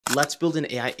Let's build an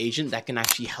AI agent that can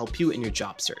actually help you in your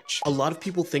job search. A lot of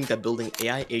people think that building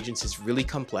AI agents is really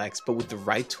complex, but with the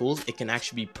right tools, it can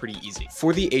actually be pretty easy.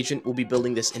 For the agent, we'll be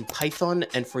building this in Python,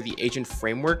 and for the agent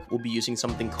framework, we'll be using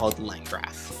something called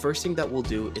LangGraph. The first thing that we'll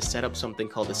do is set up something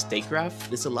called a state graph.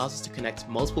 This allows us to connect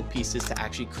multiple pieces to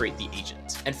actually create the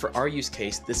agent. And for our use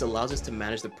case, this allows us to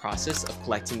manage the process of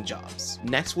collecting jobs.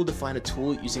 Next, we'll define a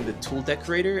tool using the tool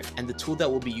decorator, and the tool that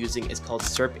we'll be using is called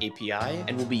SERP API,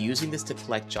 and we'll be using this to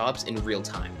collect jobs in real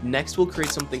time. Next, we'll create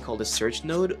something called a search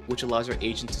node, which allows our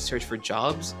agent to search for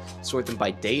jobs, sort them by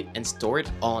date, and store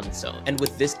it all on its own. And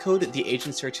with this code, the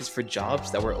agent searches for jobs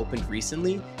that were opened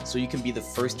recently, so you can be the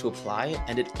first to apply,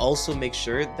 and it also makes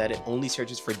sure that it only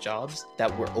searches for jobs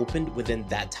that were opened within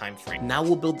that time frame. Now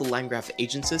we'll build the LangGraph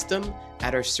agent system,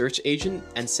 add our search agent,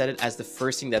 and set it as the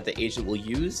first thing that the agent will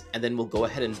use, and then we'll go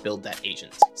ahead and build that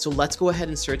agent. So let's go ahead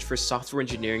and search for software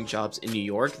engineering jobs in New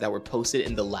York that were posted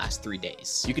in the last 3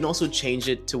 days. You can also change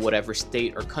it to whatever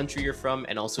state or country you're from,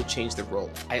 and also change the role.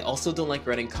 I also don't like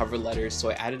writing cover letters, so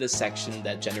I added a section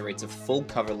that generates a full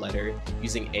cover letter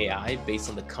using AI based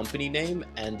on the company name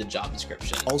and the job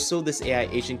description. Also, this AI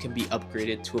agent can be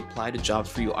upgraded to apply to jobs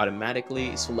for you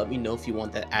automatically, so let me know if you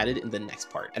want that added in the next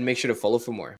part, and make sure to follow for more.